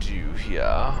want to do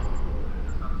here?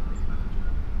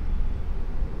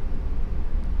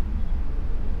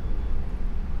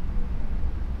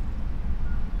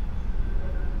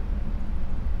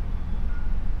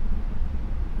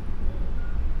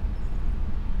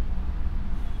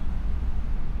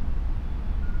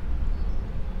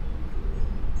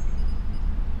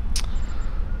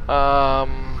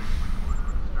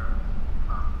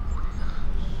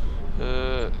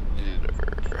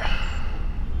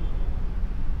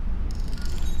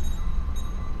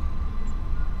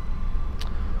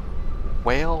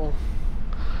 Well,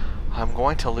 I'm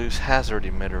going to lose hazard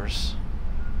emitters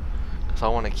because I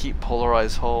want to keep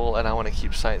polarized hull and I want to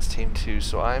keep science team 2,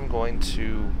 so I'm going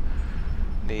to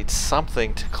need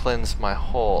something to cleanse my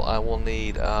hull. I will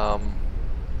need I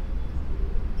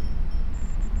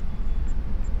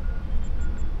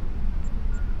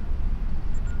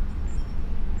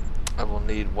will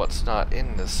need what's not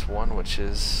in this one, which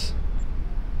is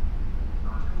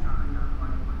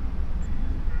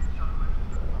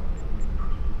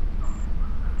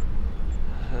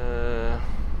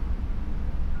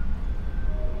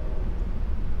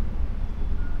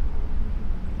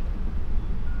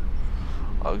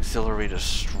auxiliary to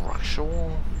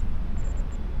structural.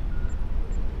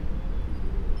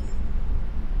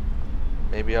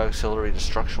 Maybe auxiliary to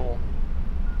structural.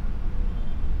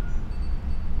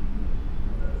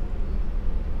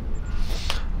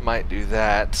 Might do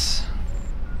that.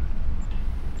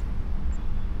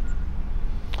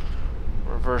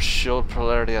 Reverse shield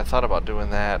polarity, I thought about doing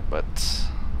that, but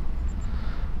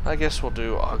I guess we'll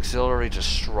do auxiliary to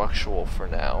structural for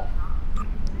now.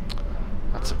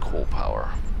 That's a cool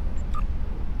power.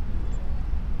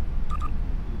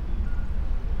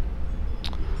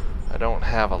 I don't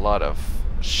have a lot of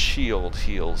shield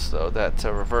heals though. That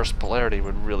reverse polarity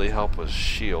would really help with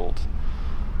shield.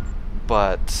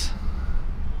 But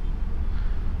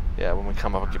yeah, when we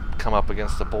come up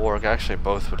against the Borg, actually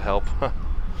both would help.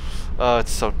 Oh,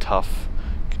 it's so tough.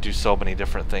 You could do so many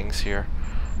different things here.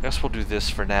 I guess we'll do this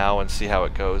for now and see how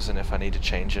it goes, and if I need to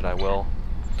change it, I will.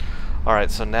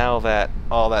 Alright, so now that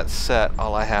all that's set,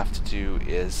 all I have to do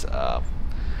is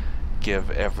give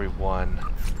everyone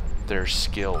their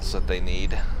skills that they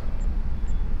need.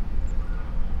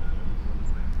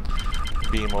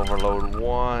 Beam Overload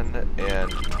 1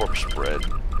 and Torp Spread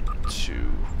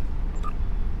 2.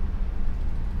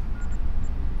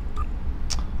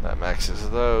 That maxes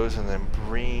those, and then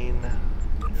Breen.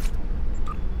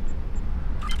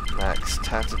 Max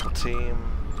Tactical Team.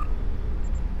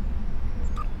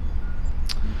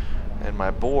 And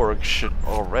my Borg should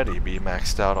already be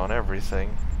maxed out on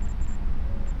everything.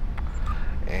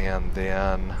 And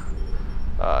then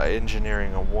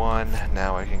Engineering a 1.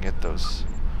 Now I can get those.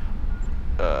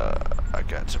 I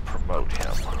got to promote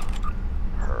him.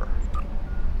 Her.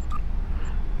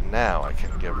 Now I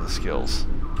can give the skills.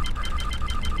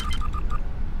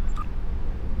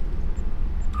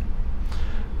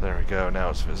 There we go, now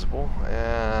it's visible.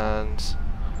 And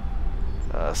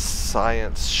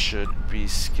science should be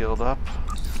skilled up.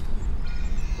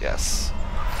 Yes.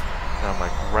 Now my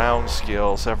ground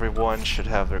skills, everyone should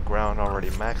have their ground already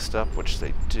maxed up, which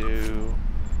they do.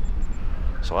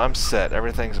 So I'm set.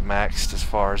 Everything's maxed as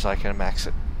far as I can max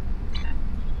it.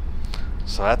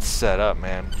 So that's set up,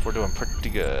 man. We're doing pretty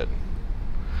good.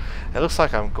 It looks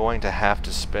like I'm going to have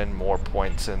to spend more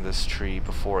points in this tree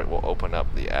before it will open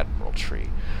up the Admiral tree.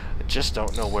 I just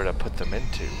don't know where to put them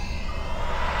into.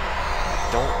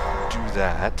 Don't do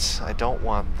that. I don't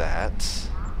want that.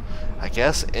 I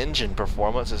guess engine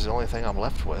performance is the only thing I'm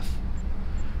left with.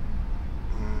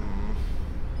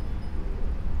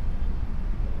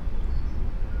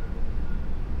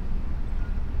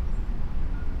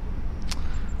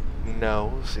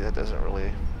 No, see, that doesn't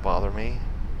really bother me.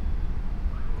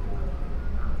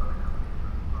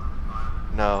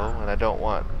 No, and I don't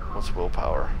want... what's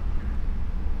willpower?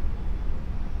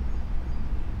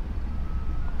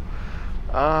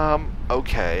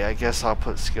 Okay, I guess I'll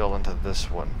put skill into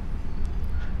this one.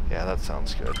 Yeah, that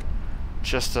sounds good.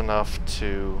 Just enough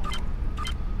to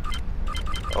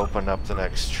open up the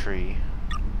next tree.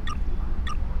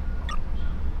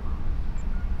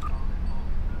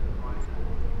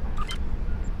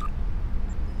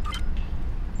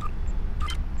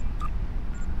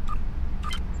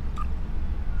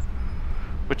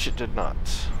 Which it did not.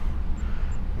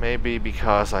 Maybe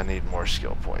because I need more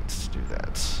skill points to do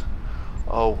that.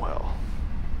 Oh well.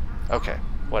 Okay,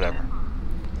 whatever.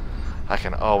 I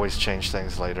can always change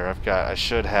things later. I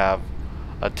should have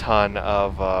a ton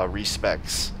of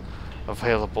respecs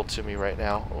available to me right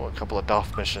now. Oh, a couple of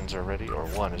DOF missions are ready, or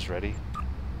one is ready.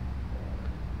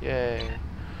 Yay.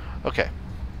 Okay.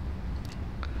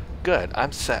 Good,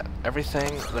 I'm set.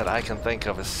 Everything that I can think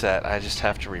of is set. I just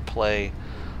have to replay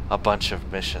a bunch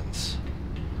of missions.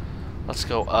 Let's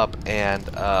go up and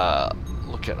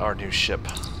look at our new ship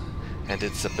and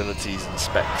its abilities and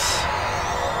specs.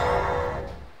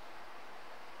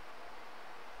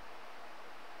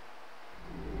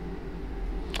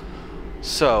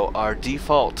 So our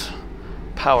default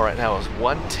power right now is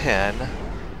 110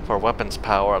 for weapons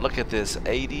power. Look at this,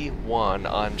 81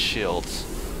 on shields.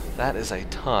 That is a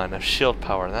ton of shield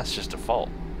power, and that's just default.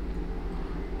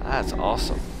 That's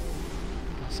awesome.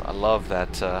 So I love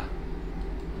that the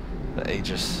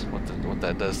Aegis, what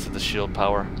that does to the shield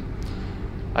power.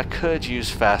 I could use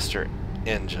faster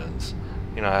engines.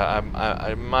 You know,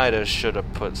 I might have should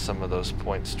have put some of those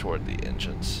points toward the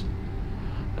engines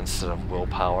instead of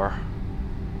willpower.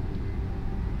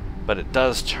 But it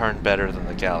does turn better than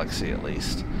the Galaxy, at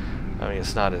least. I mean,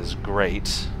 it's not as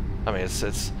great. I mean,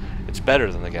 it's better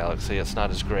than the Galaxy. It's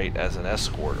not as great as an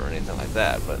Escort or anything like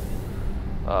that, but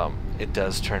it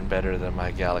does turn better than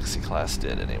my Galaxy class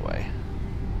did anyway.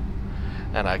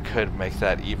 And I could make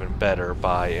that even better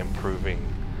by improving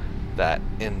that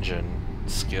engine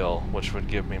skill, which would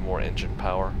give me more engine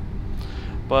power.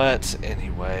 But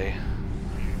anyway,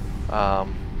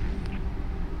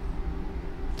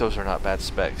 those are not bad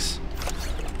specs.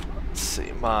 Let's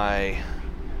see, my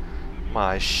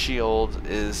shield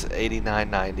is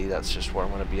 8990. That's just where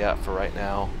I'm going to be at for right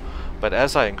now. But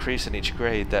as I increase in each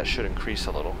grade, that should increase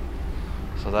a little.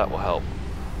 So that will help.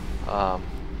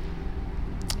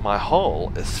 My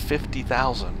hull is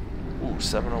 50,000. Ooh,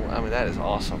 701. I mean, that is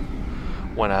awesome.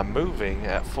 When I'm moving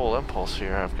at full impulse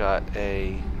here, I've got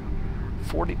a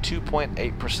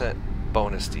 42.8%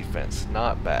 bonus defense.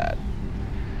 Not bad.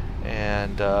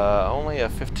 and only a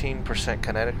 15%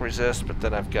 kinetic resist, but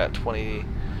then I've got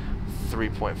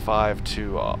 23.5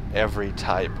 to every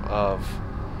type of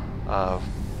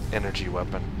energy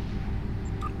weapon.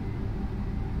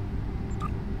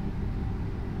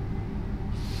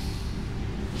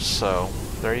 So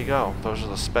there you go. Those are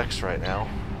the specs right now,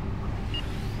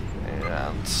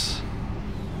 and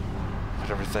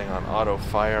put everything on auto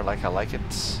fire like I like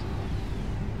it.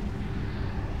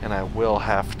 And I will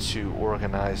have to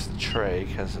organize the tray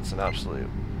because it's an absolute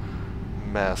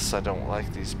mess. I don't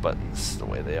like these buttons the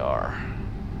way they are.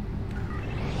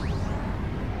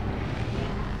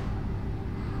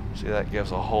 See, that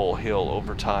gives a whole heal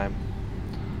over time,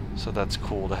 so that's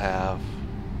cool to have.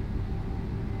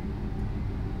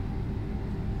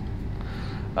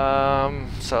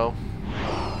 So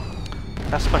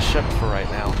that's my ship for right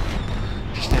now.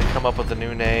 Just need to come up with a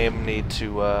new name, need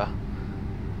to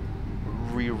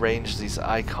rearrange these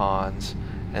icons,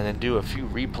 and then do a few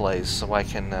replays so I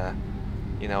can,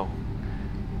 you know,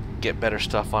 get better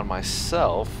stuff on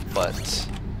myself. But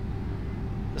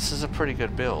this is a pretty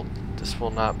good build. This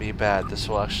will not be bad. This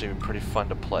will actually be pretty fun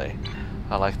to play.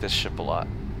 I like this ship a lot.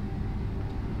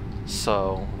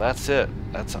 So that's it.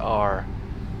 That's our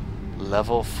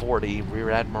level 40 Rear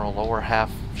Admiral Lower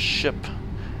Half ship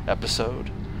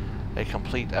episode. A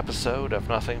complete episode of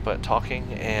nothing but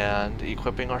talking and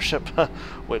equipping our ship,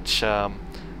 which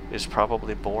is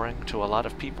probably boring to a lot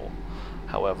of people.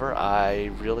 However,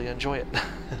 I really enjoy it.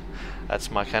 That's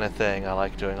my kind of thing. I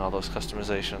like doing all those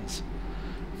customizations,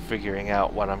 figuring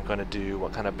out what I'm going to do,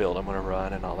 what kind of build I'm going to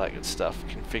run, and all that good stuff,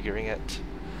 configuring it.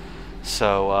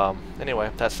 So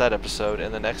anyway, that's that episode.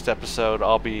 In the next episode,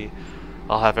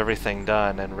 I'll have everything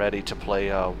done and ready to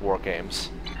play war games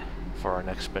for our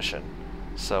next mission.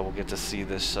 So we'll get to see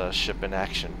this ship in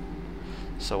action.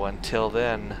 So until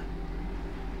then,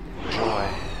 enjoy.